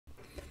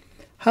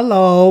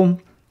Hello,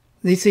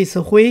 this is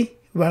Hui.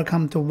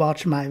 Welcome to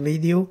watch my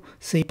video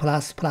C++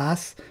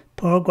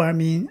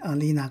 programming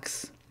on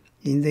Linux.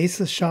 In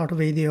this short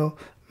video,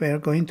 we are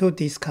going to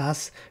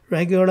discuss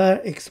regular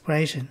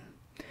expression.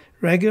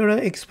 Regular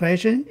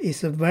expression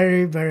is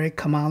very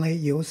commonly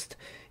used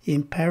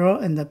in Perl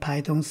and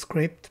Python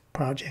script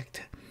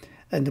project.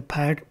 And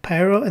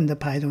Perl and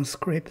Python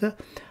script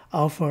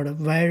offer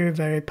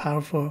very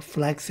powerful,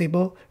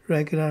 flexible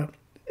regular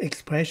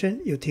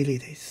expression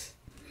utilities.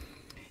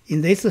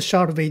 In this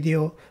short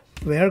video,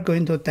 we are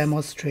going to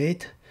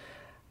demonstrate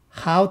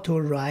how to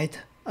write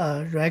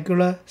a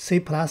regular C++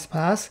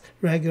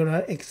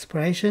 regular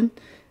expression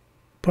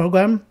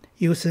program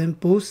using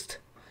Boost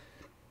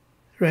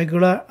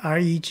regular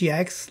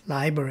regex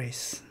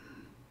libraries.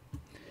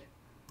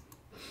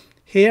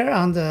 Here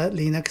on the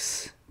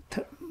Linux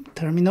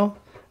terminal,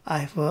 I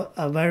have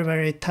a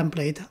very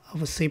template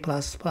of a C++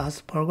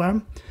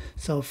 program.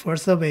 So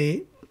first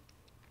we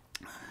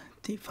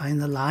define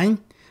the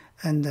line.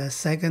 And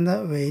second,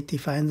 we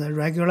define the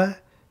regular.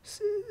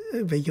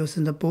 We're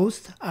using the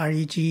Boost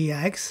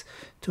regex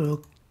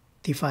to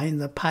define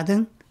the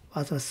pattern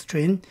of a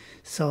string.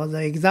 So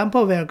the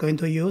example we are going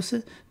to use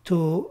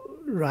to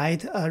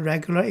write a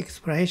regular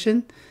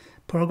expression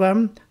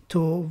program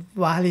to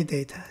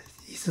validate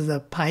is the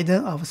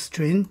pattern of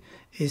string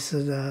is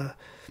the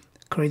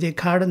credit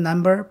card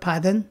number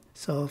pattern.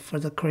 So for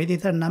the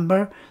credit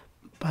number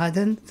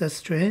pattern, the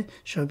string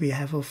should be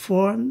have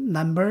 4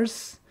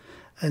 numbers.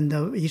 And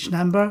each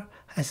number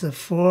has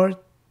 4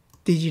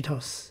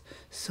 digits.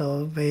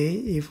 So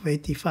if we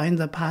define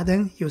the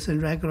pattern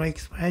using regular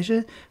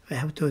expression, we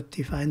have to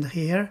define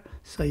here.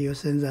 So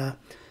using the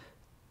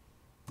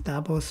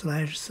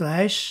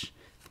 //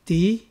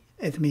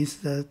 it means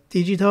the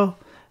digital,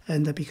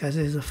 and because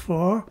it's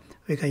 4,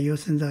 we can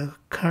use the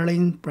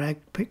curly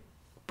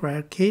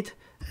bracket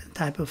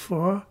type of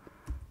 4,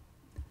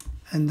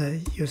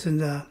 and using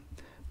the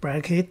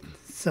bracket.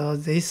 So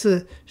this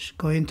is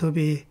going to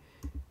be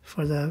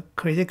for the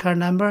credit card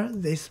number.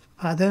 This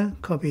pattern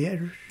could be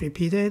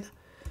repeated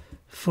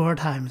 4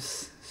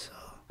 times. So,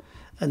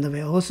 and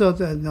we also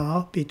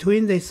know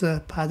between this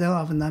pattern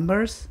of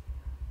numbers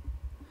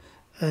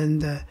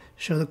and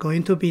should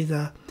going to be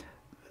the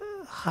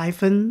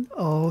hyphen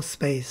or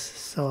space.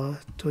 So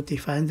to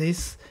define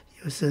this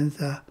using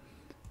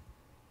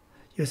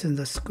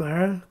the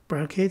square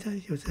bracket,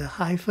 use the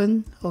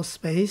hyphen or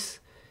space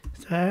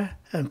there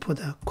and put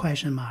a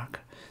question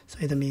mark. So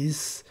it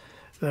means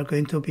we're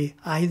going to be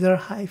either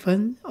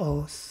hyphen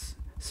or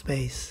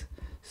space.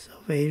 So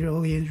we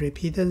really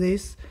repeat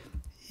this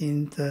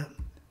in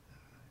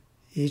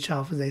each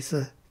of these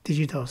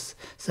digits.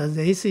 So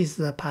this is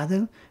the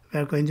pattern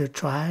we're going to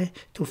try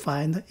to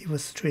find if a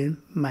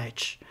string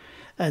match.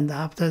 And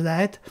after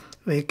that,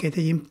 we get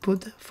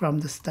input from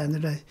the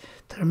standard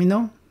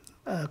terminal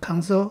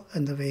console,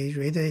 and we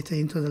read it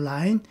into the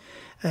line.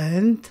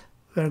 And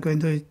we're going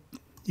to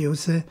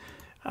use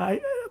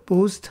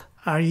Boost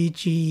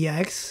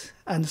regex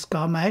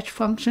underscore match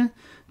function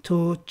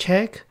to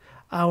check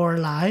our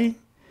line,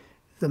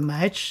 the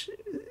match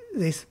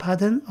this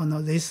pattern. Oh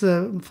no, this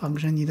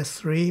function needs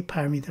 3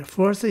 parameters.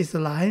 First is the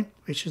line,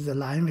 which is the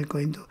line we're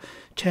going to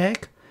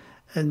check,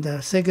 and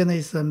the second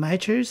is the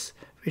matches,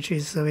 which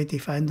is we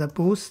define the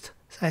boost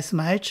size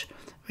match,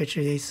 which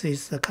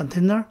is the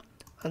container,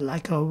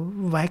 like a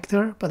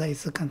vector, but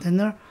it's a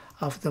container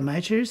of the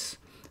matches.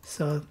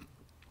 So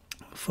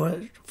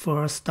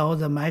for store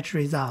the match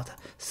result.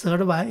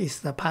 Third one is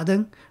the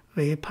pattern.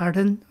 We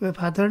defined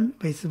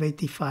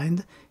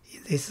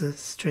in this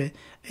string.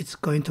 It's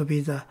going to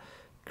be the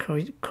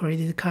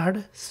credit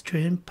card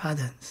string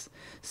patterns.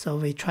 So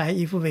we try,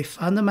 if we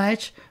found a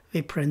match,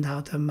 we print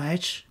out the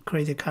match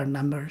credit card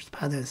numbers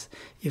patterns.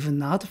 If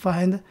not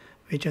find,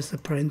 we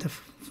just print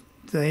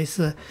this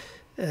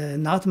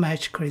not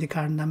match credit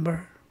card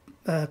number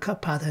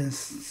patterns.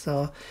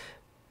 So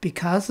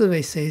because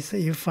we say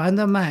you find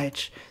a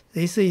match,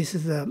 this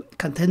is the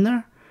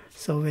container,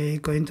 so we're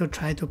going to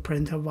try to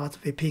print what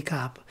we pick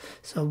up.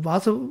 So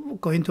what's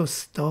going to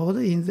store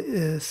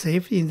in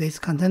saved in this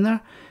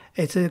container,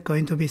 it's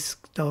going to be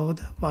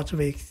stored what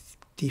we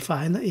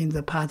defined in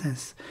the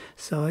patterns.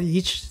 So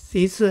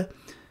this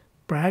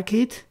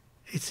bracket,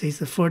 it's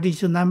a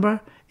 4-digit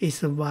number,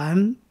 is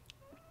 1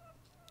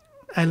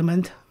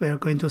 element we're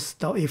going to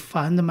store. If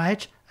find the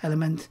match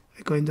element,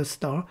 we're going to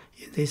store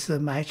in this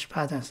match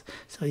patterns.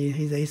 So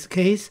in this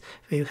case,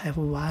 we have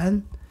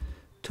 1,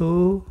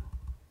 2,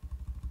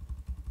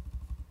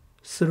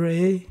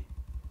 3,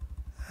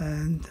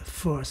 and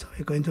 4. So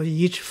we're going to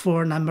each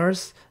 4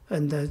 numbers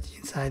and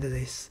inside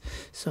this.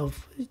 So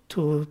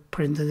to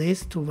print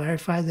this, to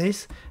verify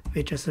this,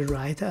 we just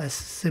write a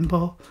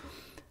simple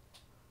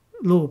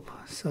loop.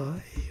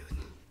 So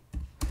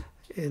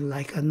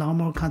like a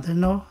normal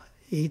container,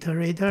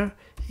 iterator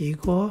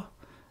equal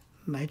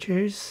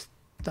matches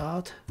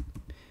dot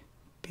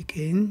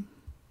begin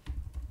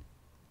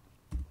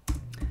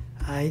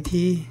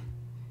it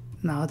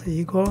not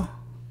equal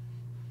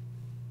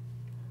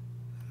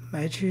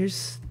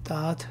matches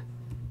dot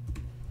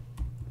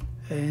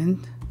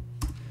end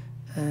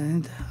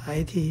and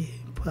IT++.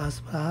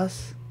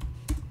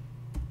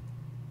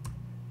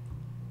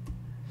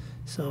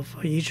 So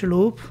for each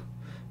loop,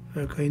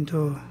 we're going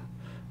to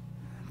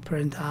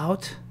print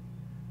out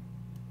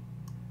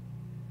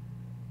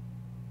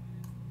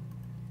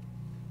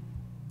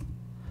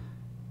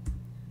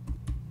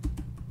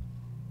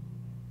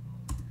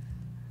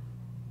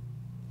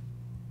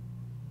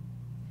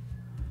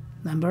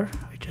number.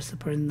 We just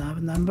print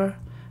number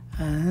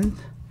and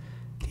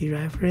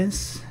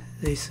dereference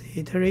this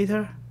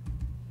iterator.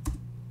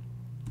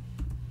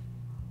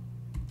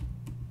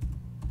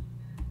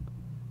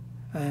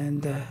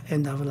 And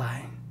end of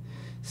line.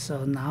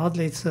 So now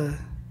let's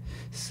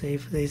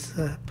save this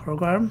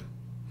program,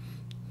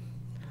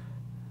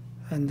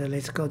 and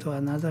let's go to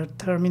another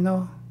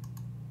terminal.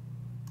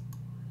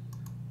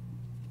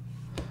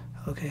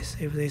 Okay,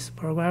 save this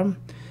program.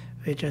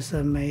 We just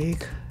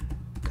make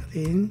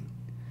clean,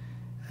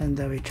 and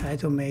we try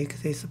to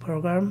make this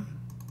program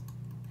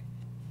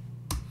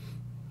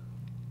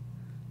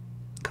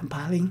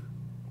compiling.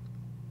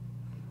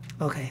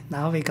 Okay,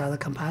 now we got it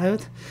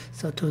compiled.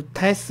 So to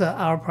test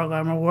our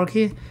program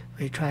working,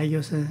 we try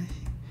using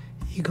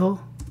equal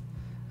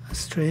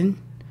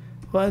string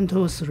 1,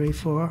 2, 3,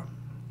 4,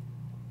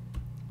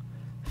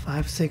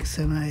 5, 6,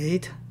 7,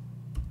 8,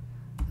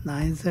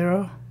 9,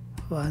 0,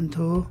 1,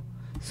 2,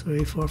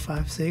 3, 4,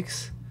 5,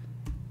 6.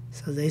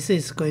 So this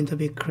is going to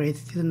be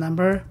created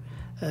number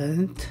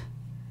and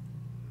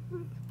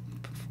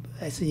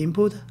as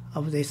input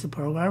of this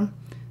program.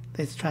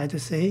 Let's try to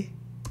see.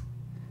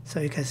 So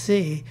you can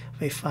see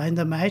we find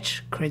the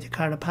match credit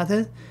card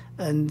pattern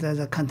and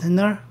the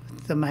container,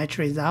 the match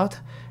result,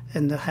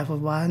 and have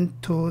 1,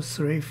 2,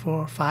 3,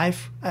 4,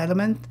 5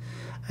 element,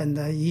 and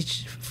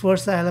each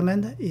first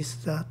element is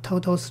the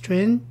total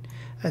string,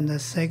 and the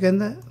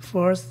second,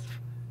 fourth,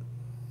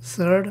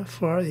 third,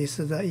 fourth is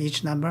the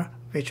each number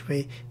which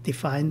we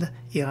defined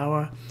in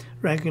our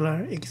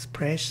regular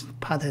expression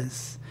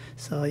patterns.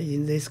 So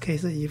in this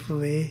case, if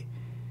we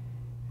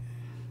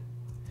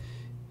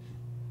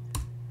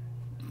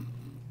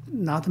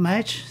not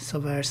match, so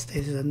where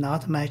stated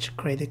not match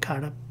credit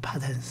card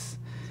patterns.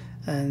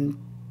 And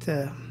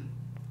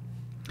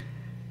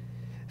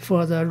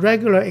for the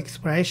regular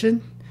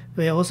expression,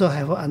 we also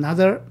have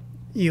another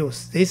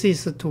use. This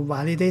is to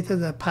validate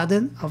the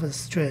pattern of the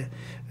string.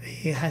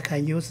 We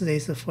can use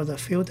this for the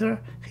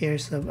filter.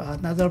 Here's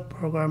another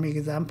program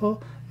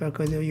example. We're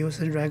going to use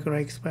a regular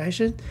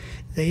expression.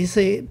 This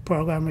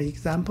program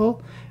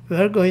example,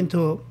 we're going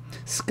to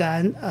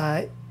scan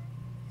an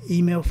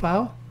email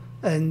file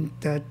and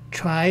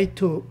try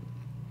to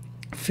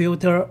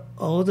filter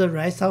all the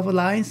rest of the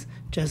lines.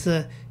 Just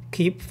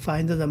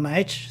find the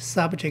match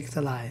subject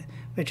line,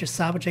 which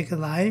subject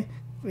line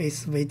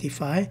is we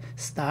define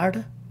start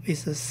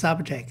with the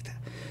subject.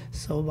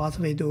 So what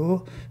we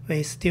do,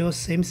 we still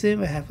same thing.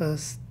 We have a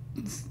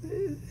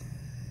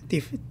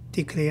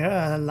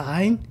declare a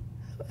line,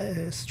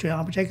 a string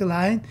object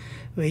line.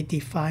 We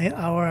define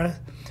our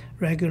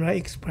regular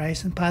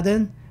expression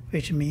pattern,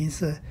 which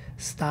means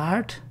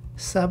start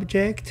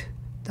subject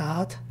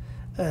dot,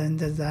 and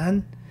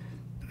then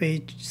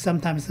we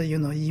sometimes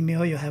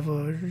email you have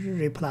a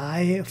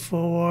reply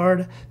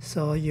forward,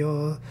 so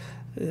you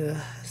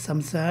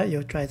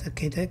you try to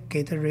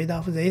get rid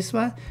of this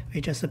one.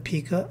 We just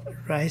pick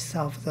rest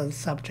of the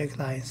subject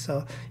line.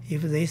 So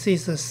if this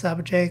is a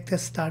subject,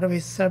 start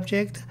with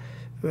subject,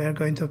 we are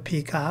going to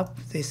pick up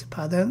this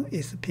pattern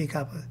is pick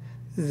up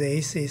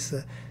this is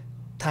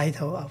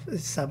title of the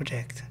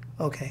subject.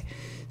 Okay,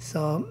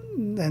 so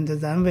and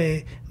then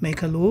we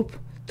make a loop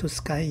to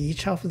scan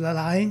each of the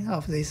line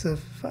of this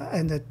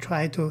and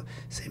try to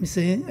same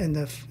thing and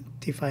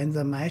define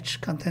the match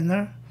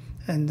container.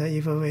 And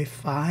if we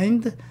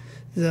find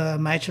the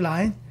match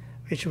line,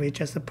 which we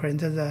just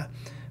printed the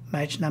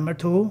match number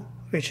 2,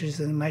 which is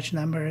the match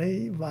number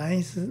 1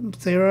 is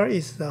 0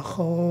 is the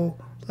whole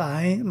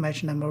line.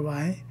 Match number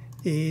 1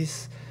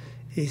 is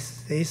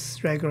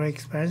this regular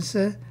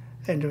expression,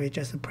 and we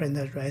just print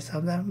the rest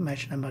of the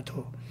match number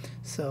 2.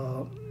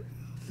 So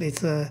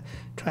let's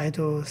try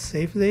to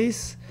save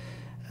this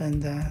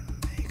and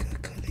make a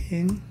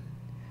clean.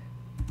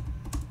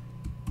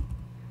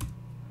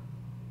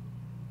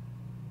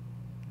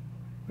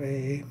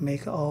 We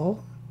make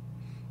all.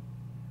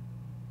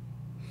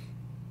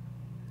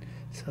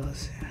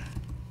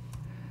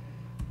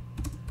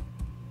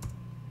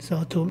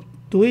 So to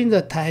doing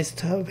the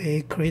test,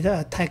 we create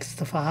a text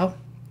file,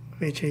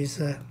 which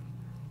is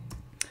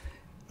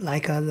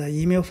like the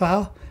email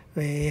file.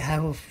 We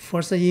have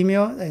first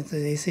email, and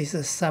this is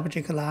a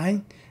subject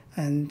line,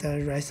 and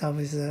the rest of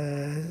is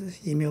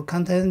email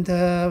content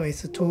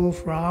with to,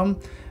 from.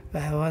 We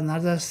have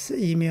another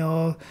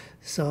email,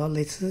 so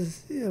we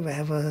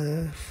have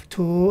a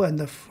to and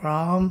the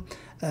from,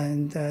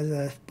 and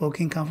the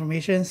booking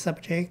confirmation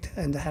subject,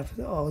 and have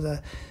all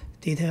the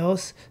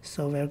details.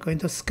 So we're going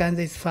to scan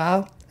this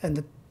file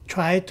and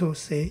try to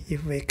see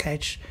if we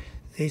catch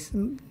these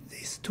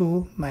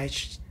two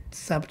match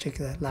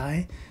subject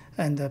line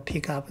and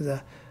pick up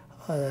the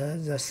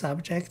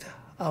subject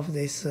of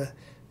this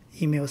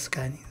email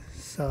scanning.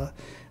 So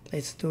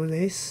let's do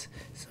this.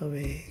 So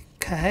we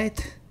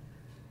cat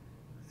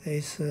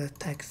these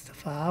text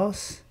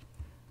files,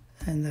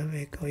 and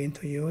we're going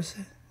to use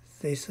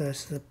this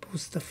as the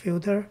boost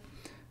filter.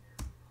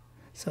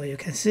 So you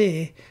can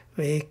see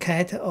we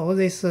cat all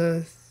this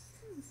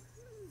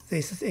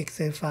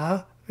Excel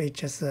file. We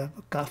just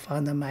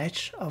found a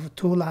match of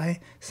 2 line,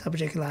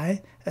 subject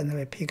line, and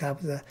we pick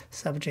up the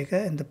subject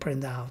and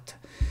print out.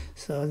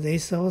 So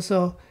this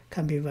also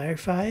can be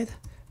verified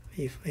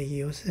if we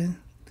use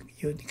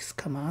Unix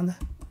command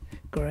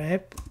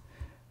grep,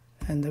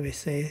 and we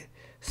say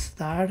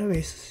start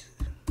with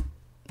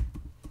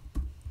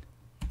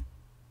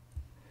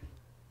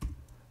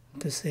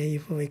to say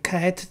if we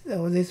cat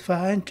all this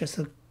file, just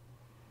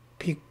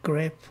pick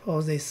grep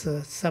all this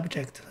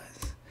subject.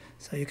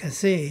 So you can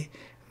see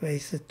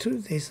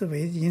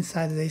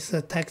inside this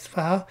text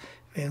file,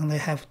 we only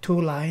have 2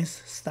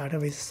 lines start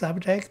with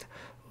subject.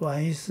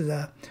 One is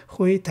the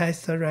Hui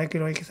test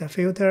regular Excel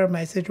filter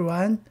message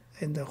 1,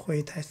 and the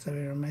Hui test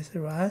regular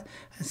message 1,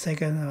 and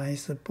second one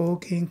is the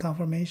booking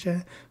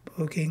confirmations.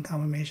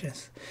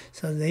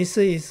 So this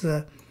is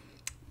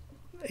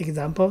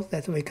example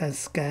that we can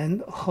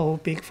scan a whole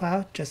big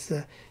file, just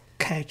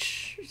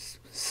catch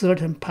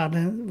certain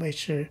pattern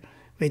which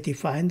we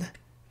defined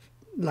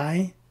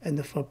line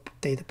and for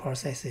data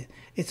processing.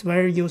 It's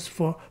very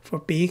useful for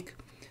big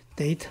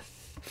data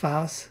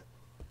files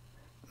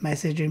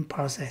messaging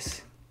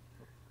process.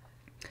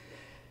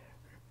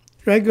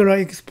 Regular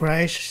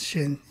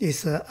expression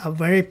is a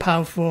very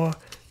powerful,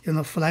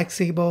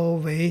 flexible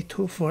way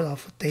for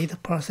data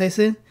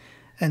processing,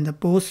 and the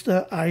Boost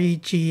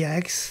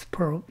regex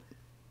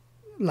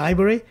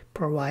library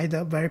provide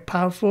a very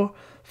powerful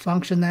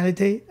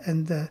functionality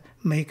and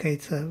make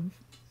it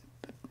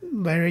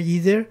very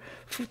easier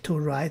to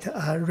write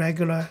a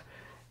regular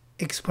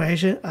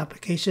expression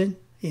application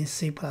in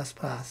C++.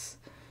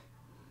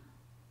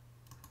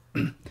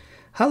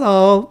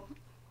 Hello,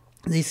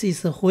 this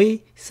is Hui.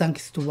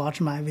 Thanks to watch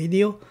my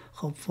video.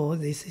 Hopefully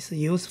this is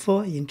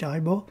useful,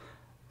 enjoyable.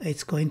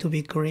 It's going to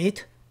be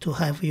great to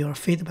have your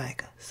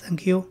feedback.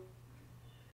 Thank you.